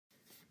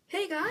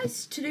Hey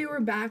guys, today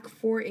we're back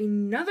for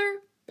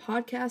another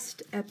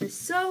podcast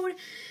episode,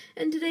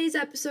 and today's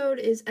episode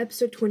is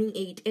episode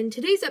 28. In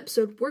today's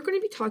episode, we're going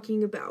to be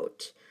talking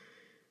about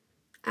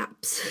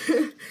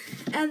apps.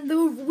 And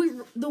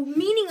the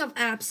meaning of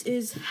apps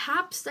is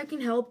apps that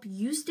can help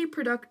you stay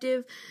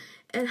productive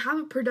and have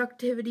a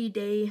productivity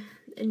day,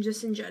 and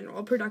just in general,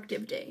 a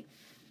productive day.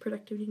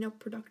 Productive.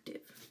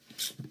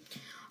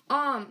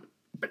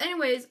 But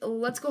anyways,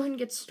 let's go ahead and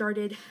get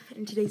started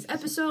in today's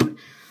episode.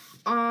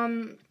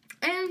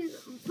 And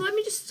let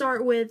me just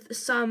start with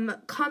some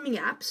calming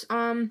apps.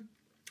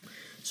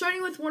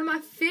 Starting with one of my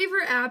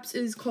favorite apps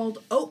is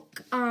called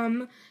Oak.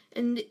 And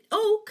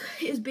Oak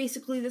is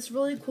basically this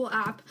really cool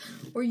app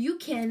where you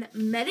can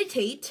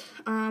meditate,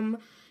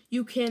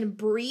 you can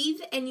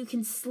breathe, and you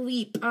can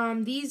sleep.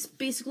 These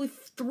basically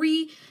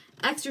 3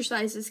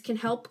 exercises can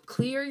help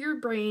clear your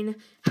brain,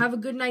 have a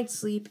good night's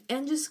sleep,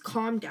 and just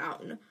calm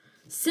down.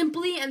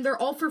 Simply, and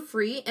they're all for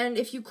free. And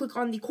if you click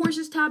on the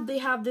courses tab, they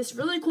have this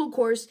really cool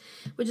course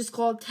which is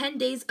called 10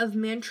 Days of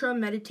Mantra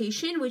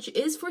Meditation, which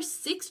is for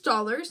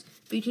 $6.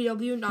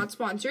 BTW, not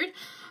sponsored.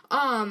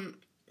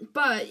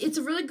 But it's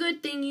a really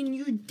good thing.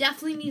 You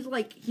definitely need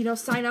to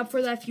sign up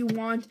for that if you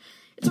want.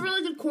 It's a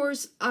really good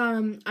course.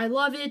 I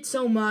love it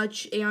so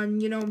much,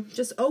 and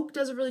just Oak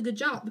does a really good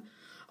job.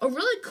 A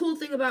really cool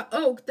thing about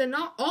Oak that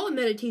not all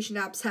meditation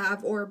apps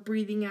have, or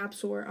breathing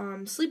apps,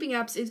 or sleeping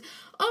apps, is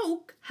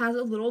Oak has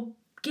a little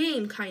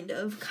game, kind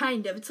of.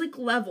 It's like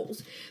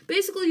levels.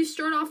 Basically, you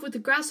start off with the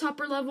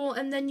grasshopper level,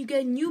 and then you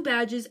get new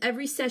badges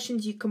every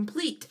sessions you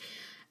complete.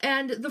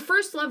 And the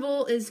first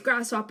level is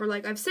grasshopper,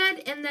 like I've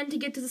said, and then to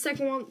get to the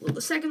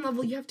second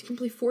level, you have to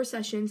complete 4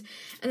 sessions,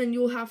 and then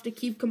you'll have to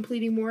keep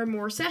completing more and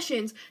more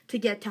sessions to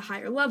get to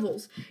higher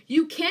levels.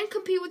 You can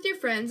compete with your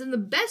friends, and the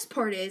best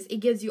part is it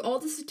gives you all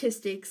the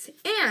statistics,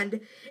 and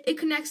it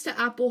connects to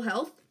Apple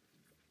Health,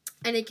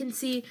 and it can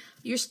see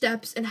your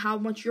steps and how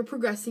much you're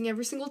progressing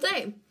every single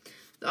day.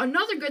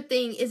 Another good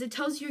thing is it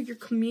tells you your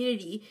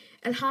community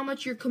and how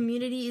much your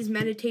community is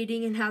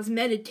meditating and has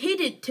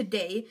meditated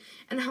today,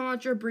 and how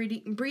much you're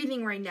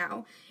breathing right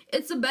now.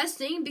 It's the best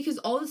thing because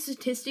all the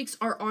statistics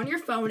are on your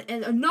phone.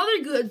 And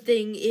another good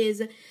thing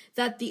is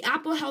that the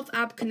Apple Health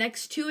app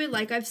connects to it,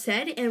 like I've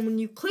said. And when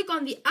you click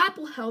on the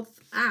Apple Health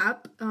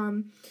app,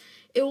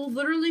 it will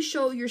literally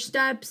show your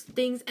steps,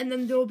 things, and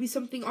then there will be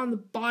something on the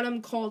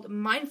bottom called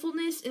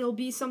mindfulness. It'll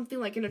be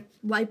something like in a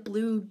light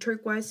blue,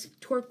 turquoise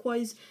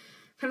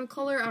kind of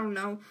color, I don't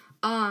know,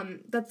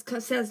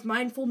 that says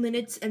mindful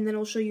minutes, and then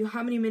it'll show you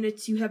how many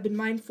minutes you have been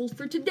mindful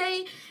for today,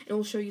 and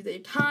it'll show you the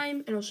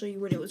time, and it'll show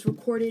you when it was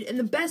recorded. And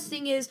the best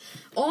thing is,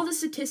 all the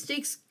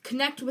statistics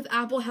connect with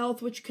Apple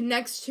Health, which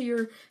connects to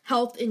your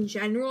health in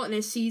general, and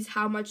it sees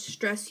how much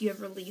stress you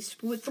have released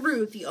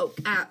through the Oak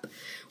app,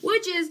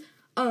 which is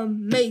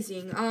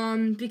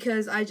amazing,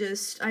 because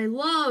I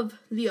love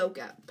the Oak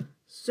app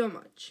so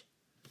much.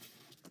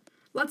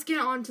 Let's get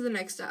on to the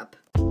next app.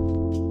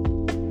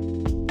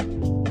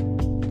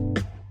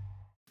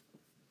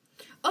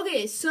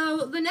 Okay,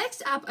 so the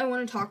next app I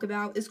want to talk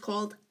about is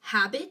called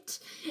Habit,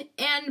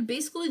 and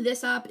basically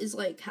this app is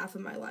like half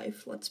of my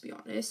life, let's be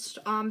honest.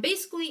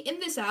 Basically in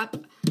this app,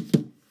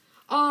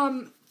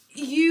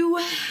 you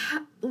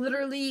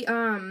literally,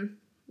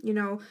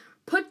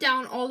 put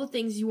down all the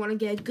things you want to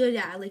get good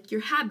at, like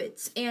your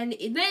habits, and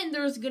then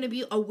there's going to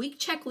be a week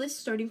checklist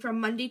starting from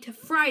Monday to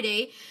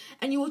Friday,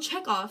 and you will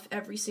check off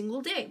every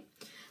single day.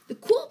 The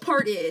cool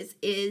part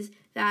is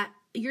that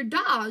your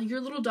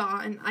little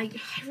doll, and I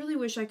really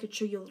wish I could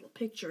show you a little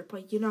picture,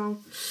 but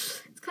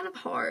it's kind of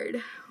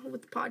hard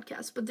with the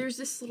podcast, but there's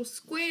this little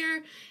square,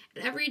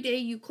 and every day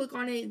you click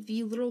on it,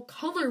 the little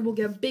color will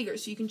get bigger,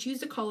 so you can choose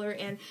the color,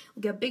 and it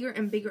will get bigger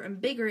and bigger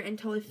and bigger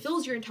until it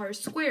fills your entire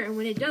square. And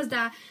when it does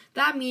that,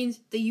 that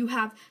means that you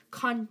have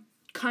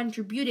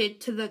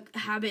contributed to the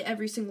habit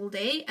every single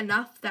day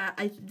enough that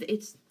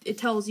it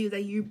tells you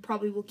that you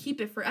probably will keep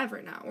it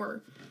forever now,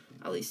 or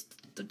at least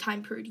the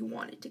time period you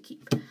want it to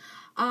keep.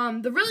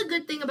 The really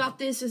good thing about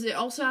this is it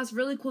also has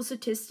really cool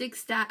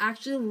statistics that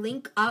actually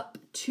link up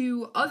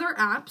to other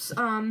apps.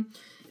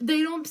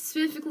 They don't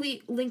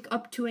specifically link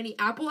up to any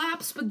Apple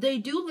apps, but they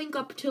do link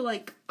up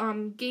to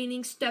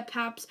gaining step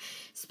apps,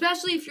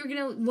 especially if you're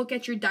gonna look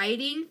at your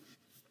dieting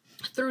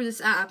through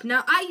this app.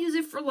 Now, I use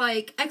it for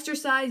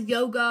exercise,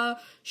 yoga,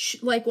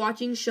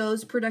 watching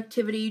shows,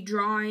 productivity,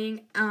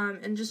 drawing,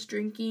 and just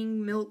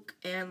drinking milk,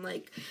 and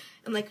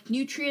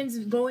nutrients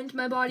go into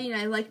my body,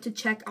 and I like to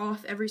check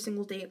off every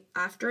single day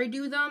after I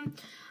do them.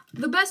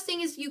 The best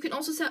thing is you can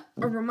also set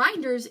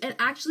reminders and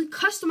actually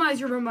customize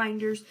your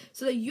reminders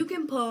so that you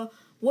can put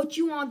what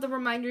you want the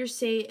reminder to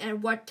say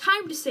and what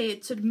time to say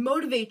it to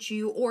motivate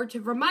you, or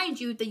to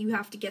remind you that you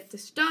have to get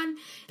this done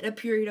in a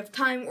period of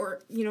time,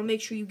 or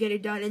make sure you get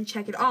it done and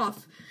check it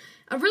off.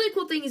 A really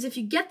cool thing is if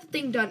you get the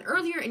thing done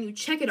earlier and you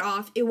check it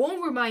off, it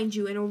won't remind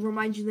you, and it will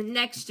remind you the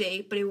next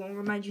day, but it won't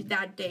remind you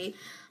that day.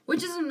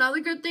 which is another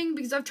good thing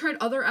because I've tried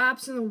other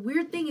apps, and the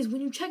weird thing is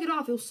when you check it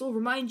off, it'll still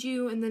remind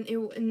you, and then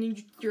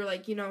you're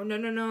like,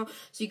 no.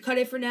 So you cut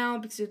it for now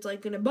because it's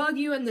like gonna bug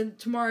you, and then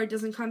tomorrow it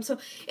doesn't come. So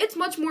it's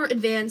much more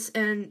advanced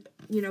and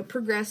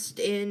progressed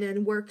in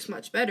and works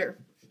much better.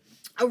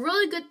 A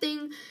really good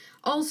thing,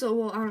 also,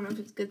 well, I don't know if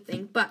it's a good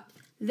thing, but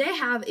they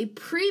have a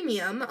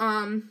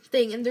premium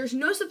thing, and there's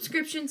no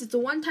subscriptions. It's a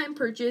one-time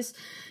purchase.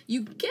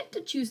 You get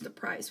to choose the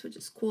price, which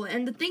is cool.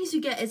 And the things you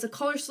get is a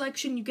color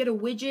selection, you get a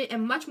widget,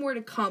 and much more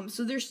to come.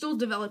 So they're still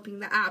developing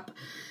the app.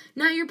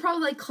 Now you're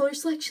probably like, color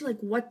selection, like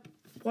what?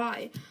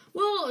 Why?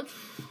 Well,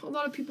 a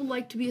lot of people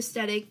like to be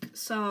aesthetic,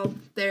 so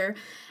there.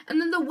 And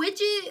then the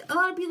widget, a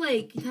lot of people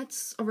like,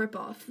 that's a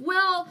ripoff.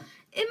 Well,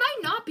 it might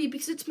not be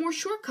because it's more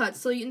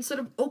shortcuts. So instead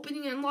of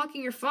opening and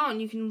unlocking your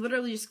phone, you can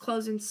literally just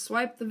close and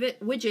swipe the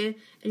widget,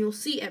 and you'll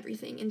see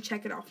everything and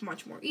check it off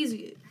much more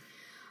easily.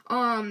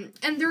 And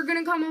they're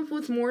gonna come up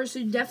with more,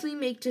 so definitely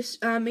make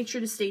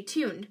sure to stay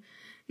tuned.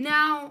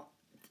 Now,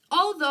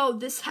 although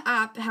this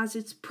app has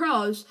its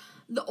pros,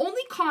 the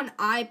only con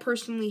I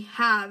personally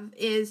have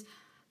is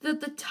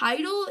that the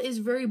title is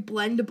very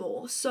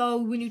blendable. So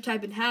when you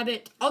type in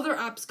Habit, other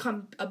apps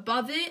come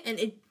above it,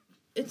 and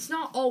it's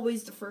not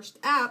always the first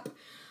app.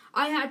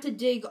 I had to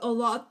dig a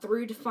lot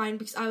through to find,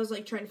 because I was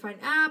like trying to find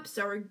apps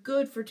that were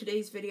good for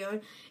today's video.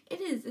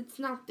 It's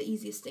not the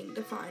easiest thing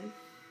to find.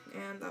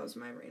 And that was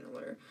my rain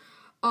alert.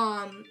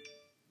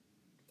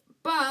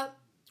 But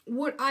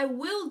what I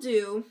will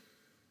do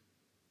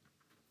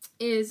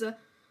is,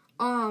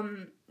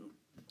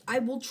 I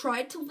will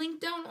try to link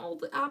down all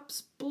the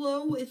apps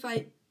below if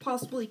I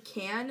possibly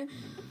can.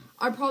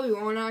 I probably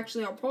won't,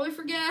 actually. I'll probably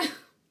forget.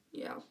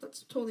 Yeah,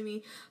 that's totally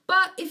me.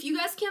 But if you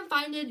guys can't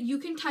find it, you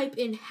can type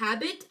in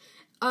Habit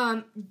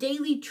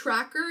Daily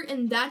Tracker,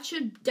 and that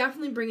should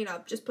definitely bring it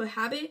up. Just put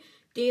Habit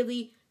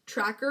Daily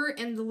Tracker,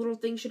 and the little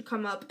thing should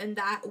come up, and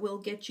that will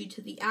get you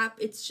to the app.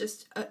 It's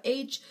just a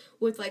H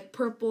with like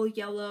purple,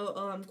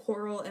 yellow,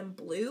 coral, and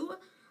blue,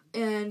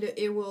 and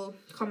it will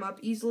come up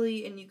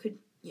easily, and you could,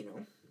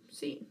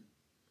 see.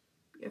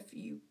 If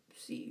you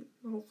see,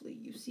 hopefully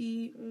you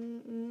see.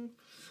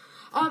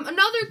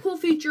 Another cool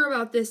feature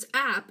about this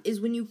app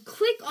is when you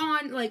click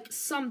on like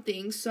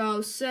something,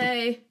 so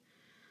say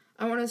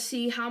I want to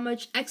see how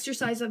much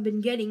exercise I've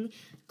been getting,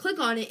 click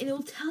on it and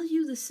it'll tell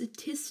you the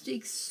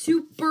statistics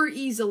super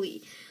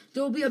easily.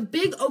 There will be a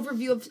big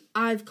overview of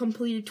I've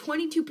completed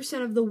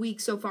 22% of the week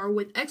so far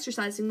with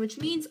exercising, which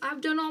means I've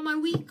done all my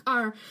week,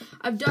 or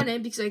I've done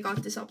it because I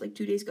got this up like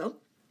 2 days ago.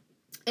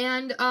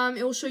 And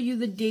it will show you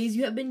the days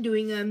you have been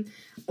doing them.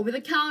 Over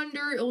the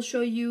calendar, it will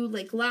show you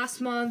like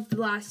last month,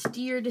 last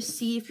year, to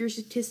see if your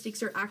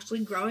statistics are actually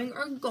growing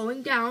or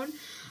going down.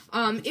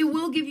 It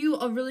will give you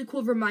a really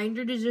cool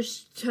reminder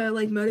to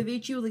like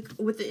motivate you, like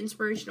with the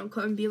inspirational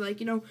quote, and be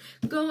like,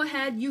 go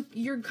ahead,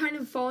 you're kind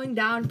of falling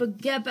down, but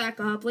get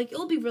back up. Like,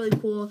 it'll be really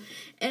cool.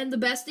 And the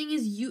best thing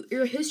is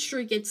your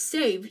history gets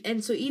saved,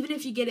 and so even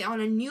if you get it on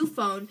a new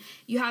phone,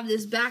 you have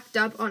this backed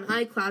up on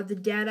iCloud. The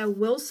data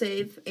will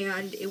save,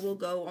 and it will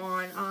go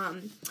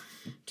on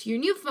to your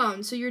new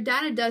phone. So your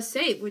data does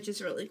save, which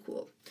is really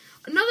cool.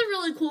 Another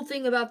really cool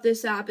thing about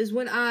this app is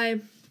when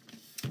I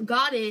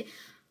got it,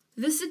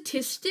 the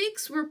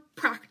statistics were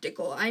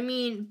practical. I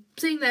mean,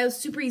 saying that it was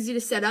super easy to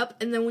set up,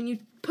 and then when you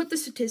put the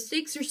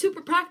statistics, they're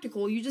super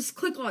practical. You just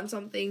click on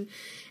something,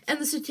 and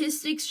the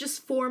statistics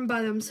just form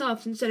by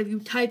themselves instead of you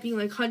typing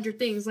like 100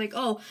 things, like,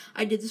 oh,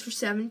 I did this for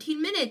 17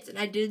 minutes, and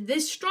I did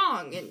this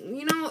strong, and,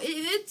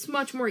 it's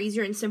much more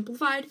easier and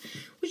simplified,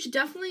 which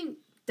definitely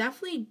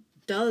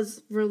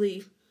does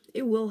really,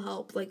 it will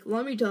help. Like,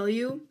 let me tell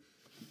you,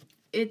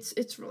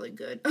 it's really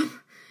good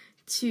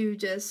to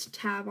just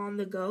have on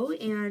the go,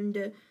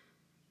 and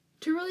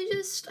to really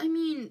just,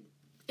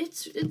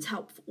 it's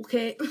helpful,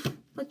 okay?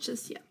 Let's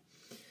just, yeah.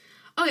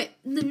 Okay,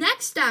 the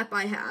next app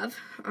I have,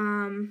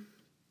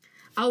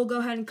 I will go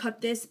ahead and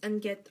cut this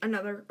and get a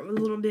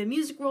little bit of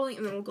music rolling,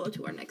 and then we'll go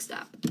to our next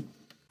app.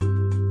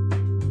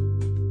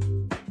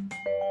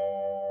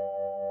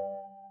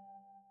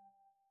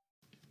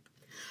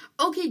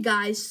 Okay,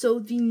 guys, so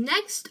the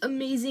next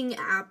amazing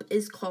app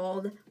is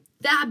called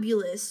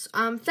Fabulous.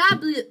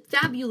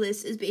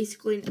 Fabulous is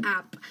basically an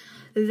app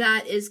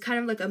that is kind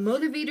of like a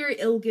motivator.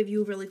 It'll give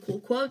you really cool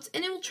quotes,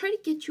 and it will try to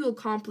get you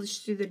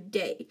accomplished through the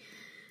day.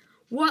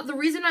 The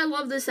reason I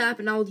love this app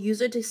and I'll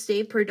use it to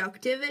stay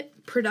productive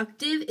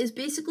is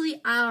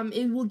basically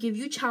it will give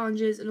you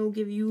challenges, and it will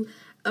give you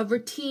a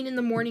routine in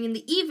the morning and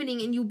the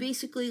evening, and you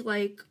basically,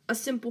 like, a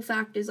simple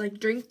fact is like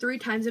drink 3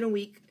 times in a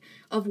week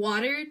of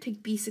water to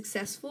be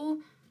successful.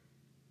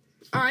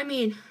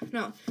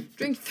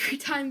 Drink 3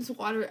 times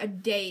water a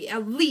day,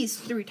 at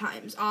least 3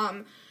 times.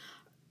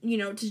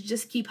 To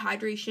just keep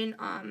hydration,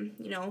 and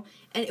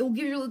it will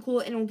give you really cool,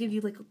 and it will give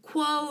you, like, a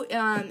quote.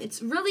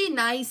 It's really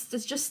nice.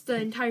 It's just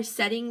the entire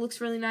setting looks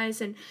really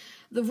nice, and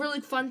the really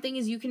fun thing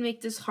is you can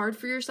make this hard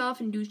for yourself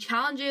and do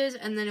challenges,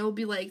 and then it will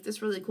be like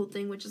this really cool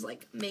thing, which is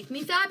like, make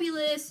me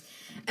fabulous.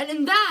 And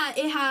in that,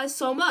 it has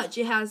so much.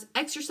 It has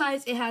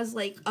exercise, it has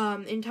like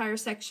entire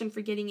section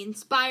for getting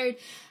inspired,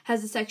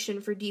 has a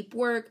section for deep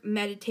work,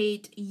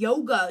 meditate,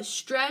 yoga,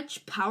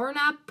 stretch, power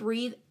nap,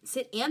 breathe,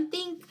 sit and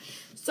think.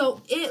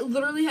 So it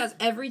literally has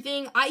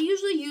everything. I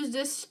usually use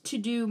this to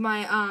do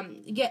my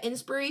get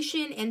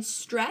inspiration and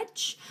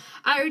stretch.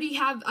 I already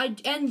have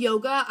and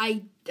yoga.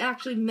 I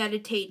actually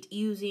meditate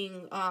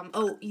using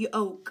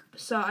Oak.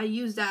 So I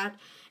use that,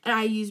 and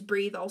I use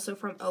breathe also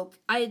from Oak.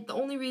 The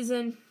only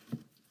reason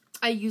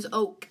I use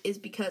Oak is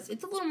because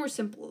it's a little more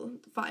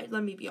simplified,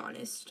 let me be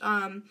honest.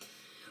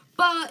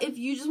 But if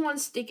you just want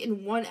to stick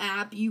in one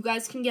app, you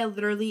guys can get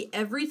literally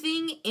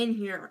everything in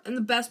here. And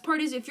the best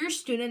part is, if you're a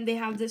student, they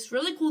have this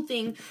really cool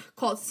thing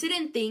called Sit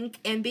and Think.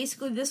 And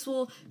basically, this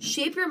will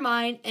shape your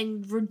mind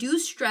and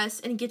reduce stress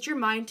and get your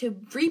mind to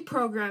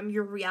reprogram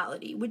your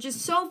reality, which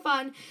is so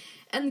fun.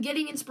 And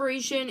getting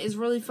inspiration is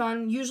really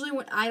fun. Usually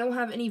when I don't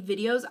have any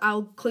videos,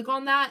 I'll click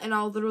on that and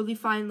I'll literally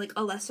find like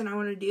a lesson I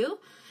want to do.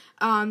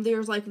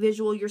 There's like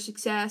visual your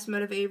success,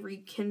 motivate,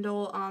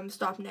 rekindle,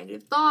 stop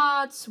negative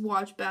thoughts,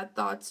 watch bad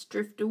thoughts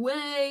drift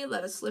away,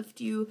 let us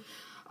lift you,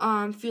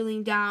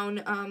 feeling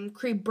down,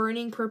 create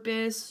burning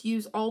purpose,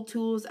 use all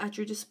tools at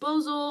your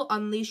disposal,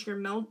 unleash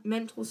your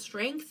mental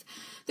strength.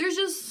 There's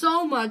just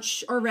so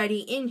much already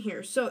in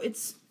here. So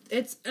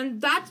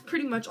and that's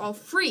pretty much all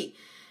free.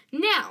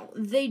 Now,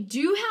 they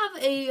do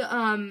have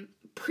a,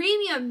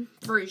 premium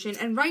version,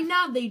 and right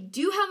now they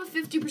do have a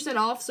 50%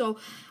 off, so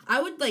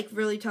I would like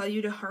really tell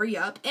you to hurry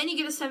up, and you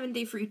get a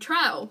 7-day free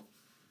trial.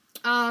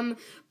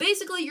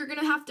 Basically you're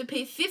gonna have to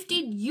pay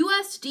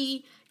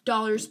 $50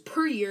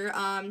 per year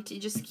to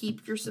just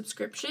keep your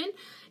subscription,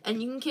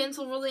 and you can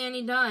cancel really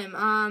anytime.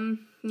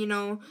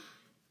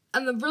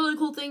 And the really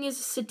cool thing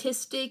is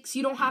statistics.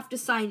 You don't have to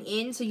sign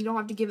in, so you don't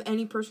have to give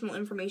any personal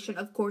information.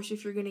 Of course,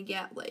 if you're gonna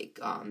get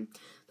like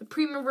the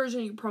premium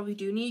version, you probably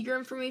do need your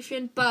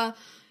information, but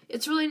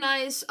it's really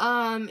nice.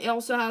 It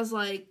also has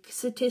like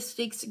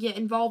statistics to get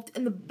involved,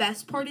 and the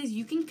best part is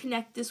you can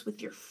connect this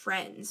with your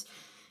friends,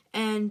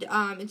 and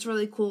it's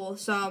really cool.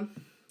 So,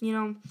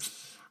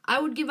 I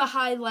would give a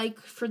high like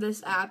for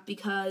this app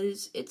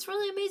because it's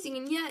really amazing.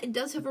 And yeah, it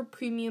does have a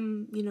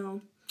premium,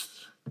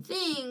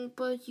 thing,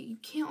 but you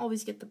can't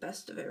always get the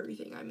best of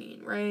everything. I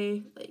mean,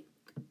 right? Like,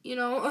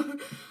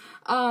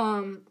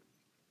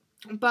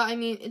 but I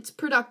mean, it's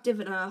productive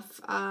enough.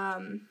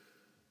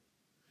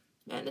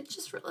 And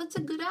it's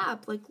a good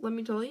app. Like, let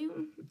me tell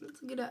you,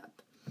 it's a good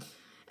app.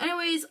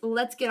 Anyways,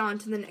 let's get on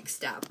to the next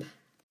step.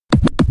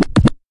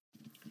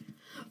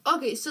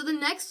 Okay, so the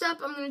next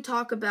step I'm going to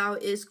talk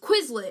about is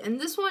Quizlet.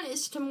 And this one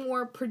is to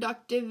more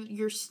productive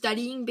your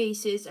studying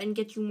basis and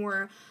get you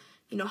more,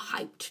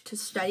 hyped to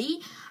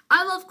study.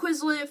 I love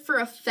Quizlet for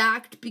a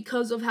fact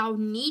because of how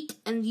neat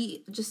and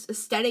the just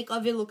aesthetic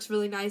of it looks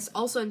really nice.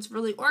 Also, it's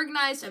really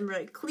organized and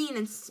really clean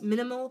and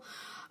minimal.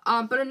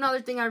 But another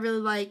thing I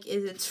really like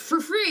is it's for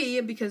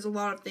free, because a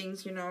lot of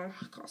things,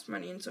 cost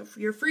money, and so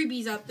for your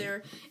freebies out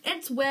there,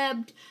 it's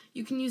webbed,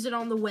 you can use it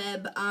on the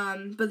web,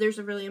 but there's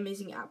a really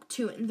amazing app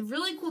to it. And the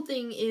really cool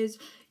thing is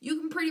you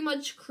can pretty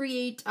much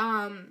create,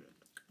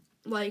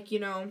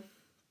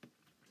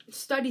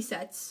 study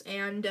sets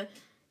and,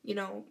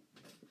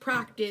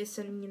 practice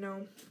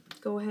and,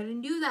 go ahead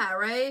and do that,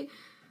 right?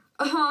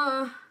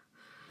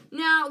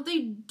 Now, they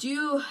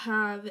do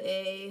have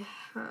a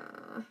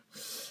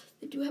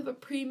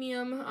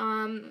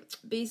premium.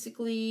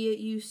 Basically,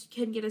 you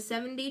can get a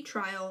 7-day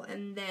trial,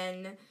 and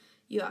then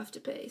you have to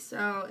pay.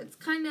 So, it's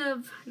kind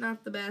of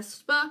not the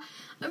best. But,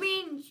 I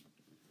mean,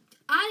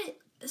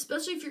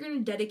 especially if you're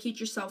going to dedicate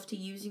yourself to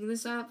using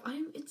this app,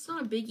 it's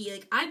not a biggie.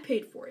 Like, I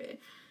paid for it.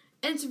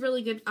 And it's a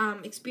really good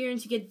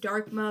experience. You get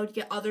dark mode, you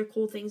get other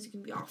cool things. You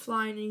can be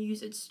offline and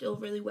use it still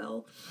really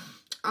well.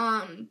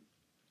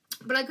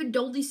 But I could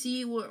totally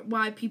see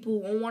why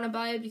people won't want to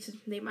buy it, because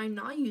they might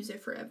not use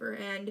it forever.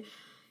 And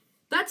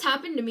that's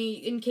happened to me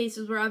in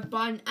cases where I've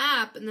bought an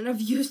app and then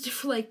I've used it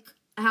for like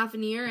half a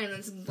year and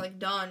it's like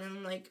done,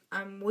 and like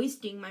I'm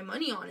wasting my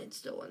money on it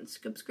still on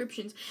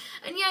subscriptions.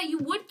 And yeah, you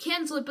would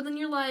cancel it, but then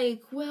you're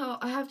like, well,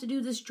 I have to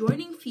do this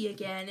joining fee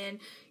again, and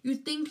you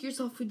think to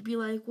yourself would be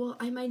like, well,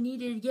 I might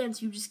need it again,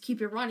 so you just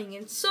keep it running.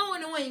 And it's so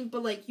annoying,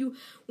 but like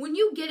when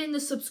you get in the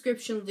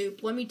subscription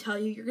loop, let me tell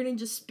you, you're gonna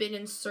just spin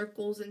in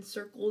circles and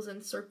circles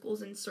and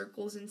circles and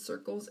circles and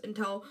circles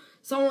until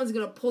someone's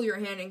gonna pull your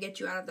hand and get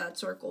you out of that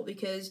circle,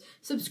 because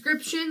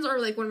subscriptions are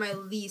like one of my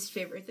least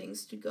favorite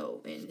things to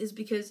go in, is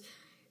because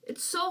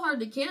it's so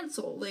hard to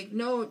cancel. Like,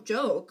 no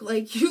joke.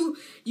 Like, you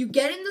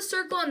get in the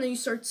circle and then you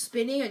start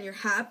spinning and you're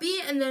happy,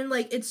 and then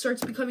like it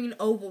starts becoming an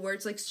oval where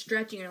it's like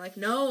stretching. You're like,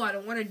 no, I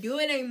don't want to do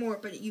it anymore,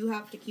 but you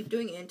have to keep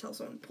doing it until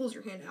someone pulls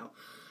your hand out.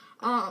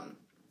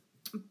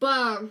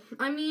 But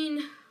I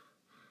mean,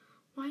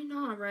 why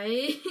not,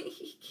 right?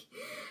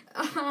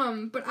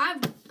 But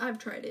I've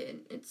tried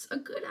it. It's a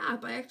good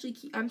app.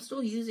 I'm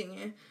still using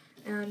it.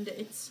 and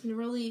it's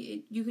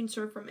really, you can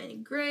start from any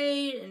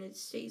grade, and it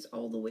stays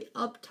all the way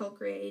up till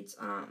grades.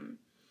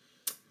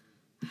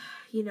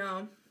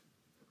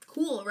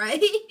 Cool,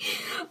 right?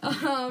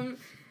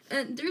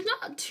 And there's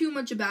not too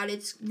much about it.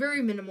 It's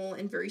very minimal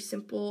and very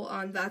simple.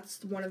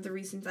 That's one of the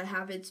reasons I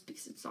have it. It's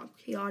because it's not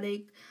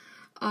chaotic.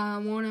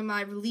 One of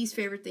my least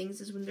favorite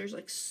things is when there's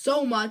like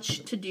so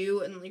much to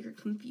do and like you're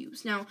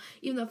confused. Now,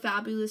 even though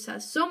Fabulous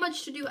has so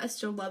much to do, I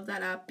still love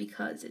that app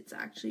because it's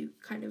actually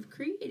kind of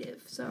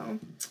creative. So,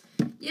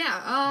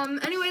 yeah.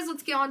 Anyways,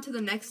 let's get on to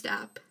the next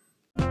app.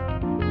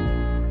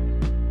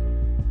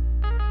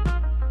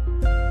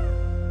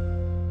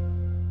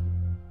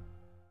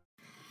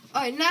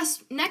 Alright,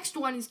 next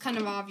one is kind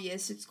of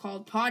obvious. It's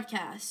called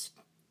Podcast.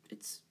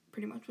 It's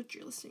pretty much what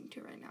you're listening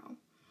to right now.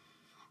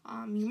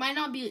 You might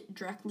not be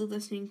directly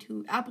listening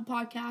to Apple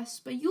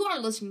Podcasts, but you are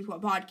listening to a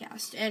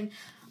podcast. And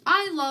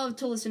I love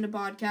to listen to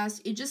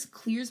podcasts. It just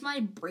clears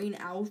my brain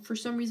out for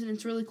some reason.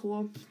 It's really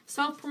cool.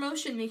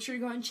 Self-promotion, make sure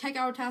you go and check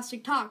out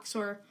Tastic Talks.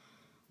 Or,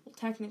 well,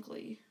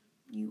 technically,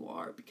 you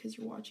are because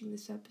you're watching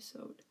this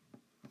episode.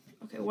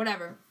 Okay,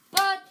 whatever.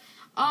 But,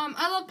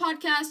 I love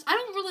podcasts. I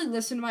don't really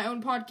listen to my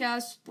own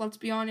podcast, let's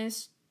be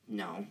honest.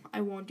 No,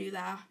 I won't do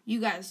that. You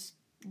guys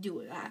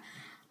do that.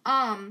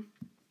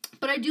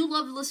 But I do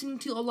love listening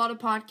to a lot of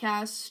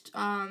podcasts.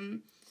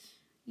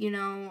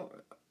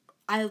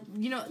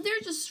 They're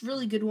just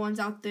really good ones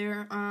out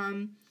there,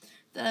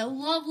 that I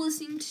love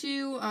listening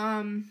to,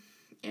 and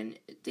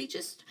they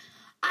just,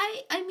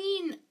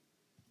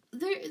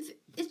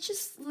 it's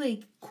just,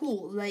 like,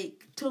 cool,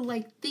 like, to,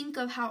 like, think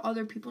of how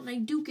other people, and I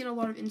do get a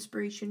lot of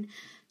inspiration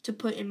to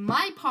put in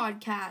my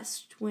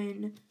podcast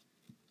when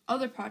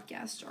other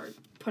podcasts are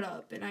put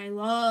up, and I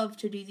love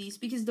to do these,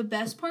 because the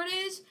best part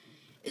is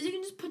you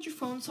can just put your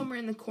phone somewhere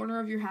in the corner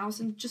of your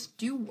house and just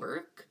do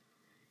work,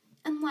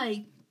 and,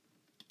 like,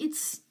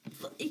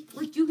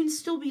 like, you can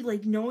still be,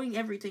 like, knowing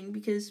everything,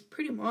 because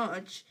pretty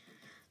much,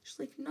 there's,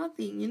 like,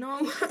 nothing,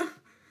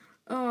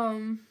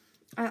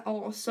 at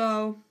all,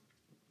 so,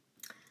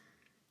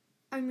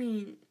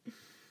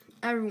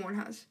 everyone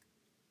has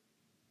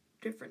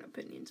different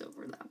opinions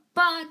over that,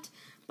 but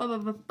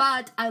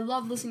I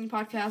love listening to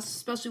podcasts,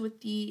 especially with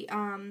the,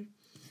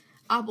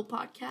 Apple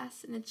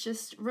Podcasts, and it's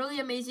just really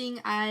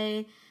amazing.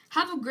 I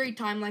have a great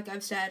time, like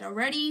I've said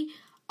already,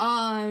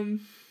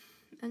 and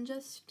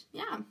just,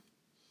 yeah.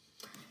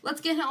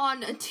 Let's get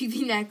on to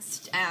the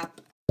next app.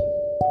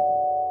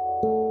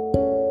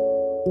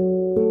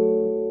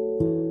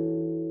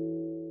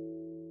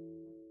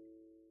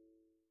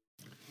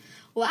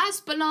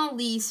 Last but not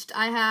least,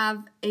 I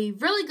have a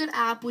really good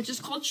app, which is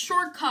called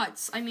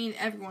Shortcuts.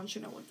 Everyone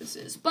should know what this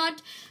is,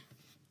 but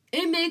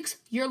it makes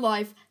your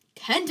life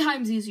 10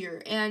 times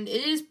easier, and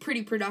it is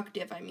pretty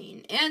productive, And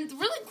the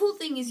really cool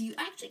thing is you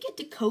actually get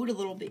to code a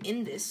little bit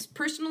in this.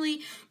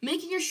 Personally,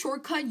 making your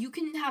shortcut, you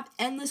can have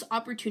endless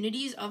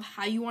opportunities of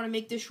how you want to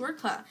make this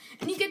shortcut.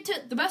 And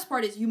the best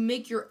part is you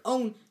make your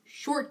own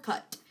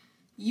shortcut.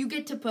 You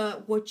get to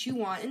put what you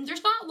want, and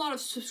there's not a lot of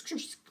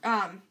scripting,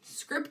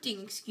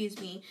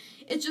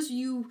 It's just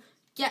you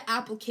get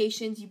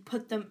applications, you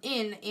put them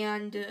in,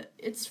 and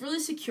it's really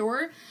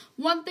secure.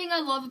 One thing I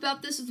love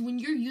about this is when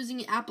you're using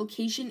an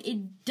application,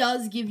 it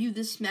does give you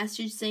this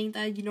message saying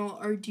that,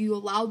 or do you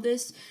allow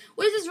this,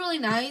 which is really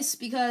nice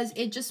because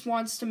it just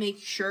wants to make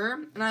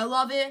sure, and I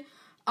love it.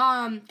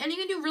 And you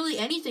can do really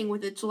anything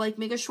with it. So, like,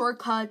 make a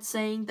shortcut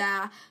saying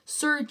that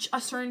search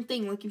a certain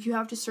thing, like if you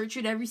have to search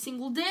it every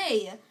single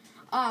day.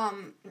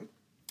 You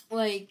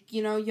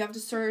have to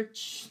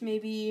search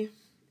maybe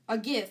a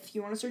GIF.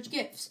 You want to search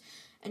GIFs.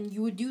 And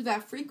you would do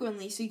that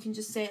frequently, so you can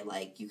just say it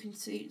like, you can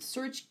say,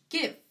 search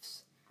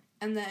GIFs.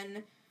 And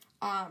then,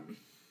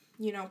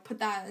 put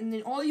that. And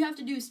then all you have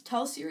to do is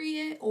tell Siri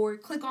it, or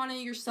click on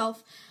it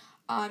yourself,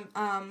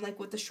 like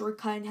with the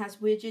shortcut, and has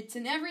widgets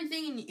and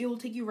everything, and it will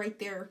take you right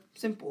there.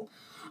 Simple.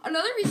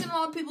 Another reason a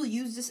lot of people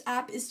use this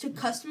app is to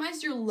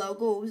customize your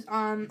logos.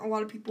 A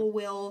lot of people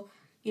will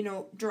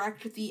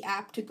direct the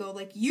app to go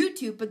like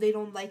YouTube, but they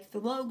don't like the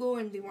logo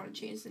and they want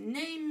to change the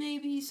name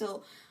maybe,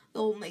 so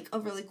they'll make a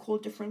really cool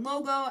different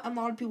logo, and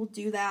a lot of people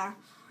do that.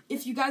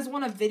 If you guys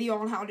want a video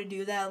on how to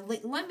do that,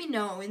 let me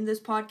know in this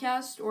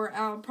podcast, or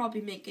I'll probably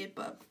make it,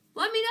 but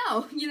let me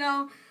know,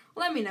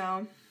 let me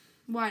know.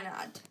 Why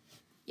not?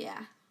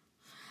 Yeah.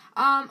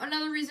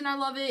 Another reason I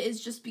love it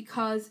is just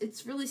because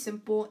it's really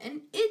simple,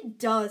 and it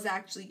does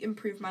actually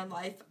improve my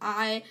life.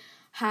 I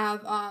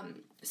have,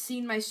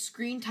 seen my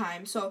screen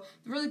time. So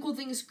the really cool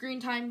thing is screen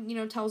time,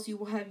 tells you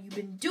what have you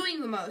been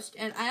doing the most.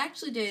 And I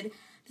actually did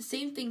the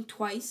same thing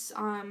twice,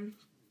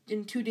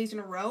 in 2 days in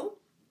a row.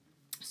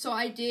 So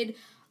I did,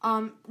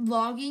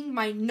 logging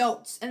my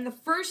notes. And the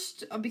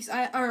first,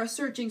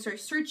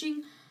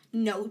 searching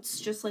notes,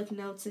 just like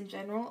notes in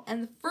general.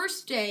 And the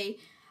first day,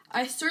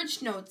 I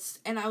searched notes,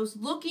 and I was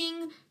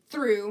looking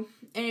through,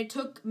 and it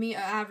took me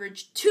an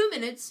average 2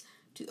 minutes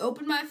to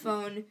open my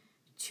phone,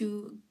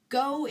 to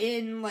go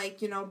in,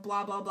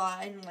 blah, blah, blah,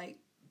 and,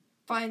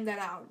 find that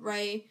out,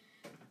 right?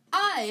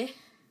 I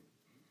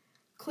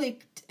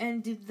clicked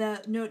and did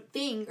the note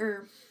thing,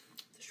 or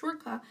the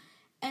shortcut,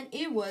 and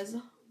it was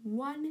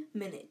 1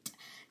 minute.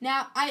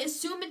 Now, I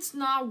assume it's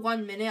not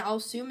 1 minute. I'll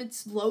assume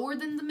it's lower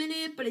than the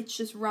minute, but it's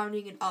just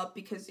rounding it up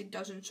because it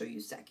doesn't show you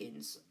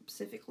seconds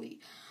specifically.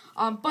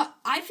 But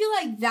I feel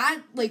like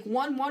that, like,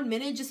 1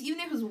 minute, just even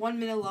if it was 1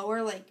 minute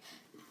lower, like,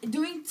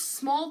 doing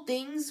small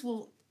things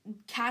will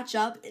catch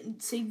up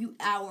and save you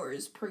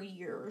hours per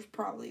year,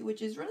 probably,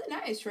 which is really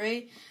nice,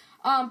 right?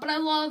 But I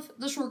love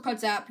the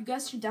Shortcuts app. You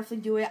guys should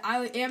definitely do it.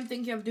 I am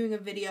thinking of doing a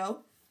video,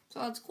 so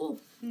that's cool.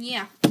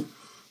 Yeah.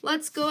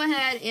 Let's go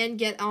ahead and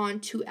get on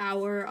to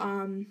our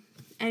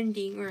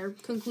ending or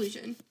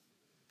conclusion.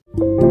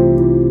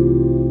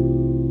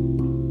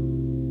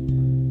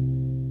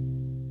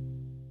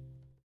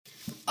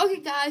 Okay,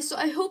 guys, so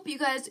I hope you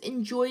guys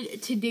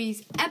enjoyed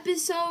today's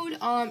episode.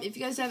 If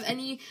you guys have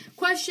any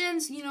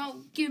questions,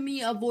 give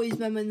me a voice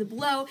memo in the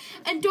below.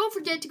 And don't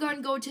forget to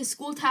go to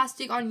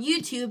Schooltastic on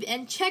YouTube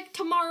and check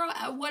tomorrow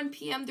at 1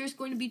 p.m. There's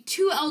going to be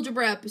 2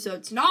 algebra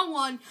episodes. Not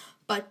 1,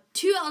 but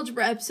 2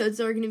 algebra episodes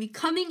that are going to be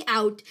coming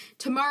out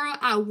tomorrow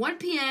at 1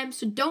 p.m.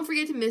 So don't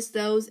forget to miss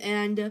those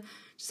and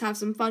just have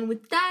some fun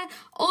with that.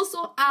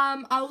 Also,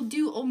 I'll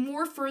do a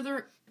more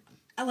further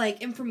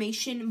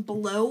information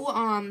below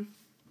on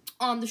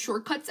the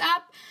Shortcuts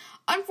app.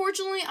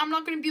 Unfortunately, I'm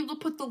not going to be able to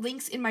put the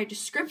links in my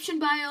description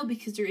bio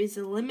because there is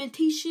a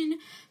limitation.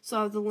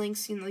 So the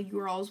links and the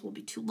URLs will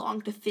be too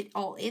long to fit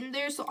all in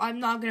there. So I'm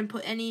not going to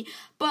put any.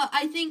 But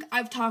I think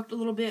I've talked a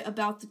little bit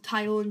about the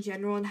title in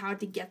general and how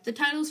to get the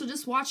title. So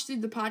just watch through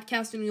the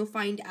podcast and you'll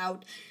find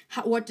out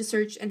what to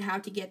search and how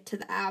to get to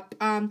the app.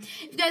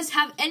 If you guys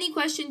have any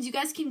questions, you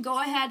guys can go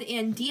ahead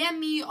and DM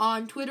me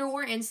on Twitter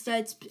or Insta.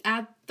 It's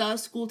at the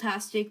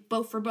Schooltastic,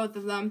 for both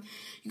of them.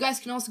 You guys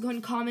can also go ahead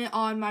and comment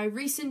on my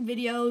recent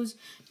videos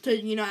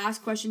to,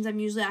 ask questions. I'm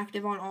usually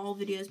active on all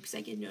videos because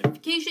I get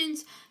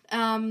notifications.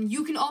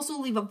 You can also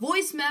leave a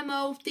voice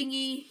memo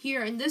thingy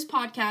here in this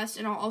podcast,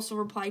 and I'll also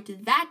reply to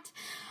that.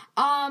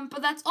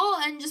 But that's all,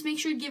 and just make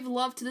sure to give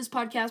love to this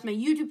podcast, my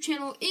YouTube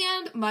channel,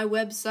 and my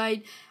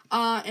website,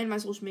 and my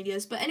social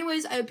medias. But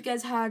anyways, I hope you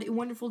guys had a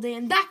wonderful day,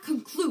 and that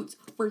concludes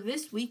for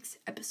this week's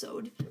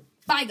episode.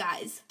 Bye,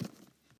 guys.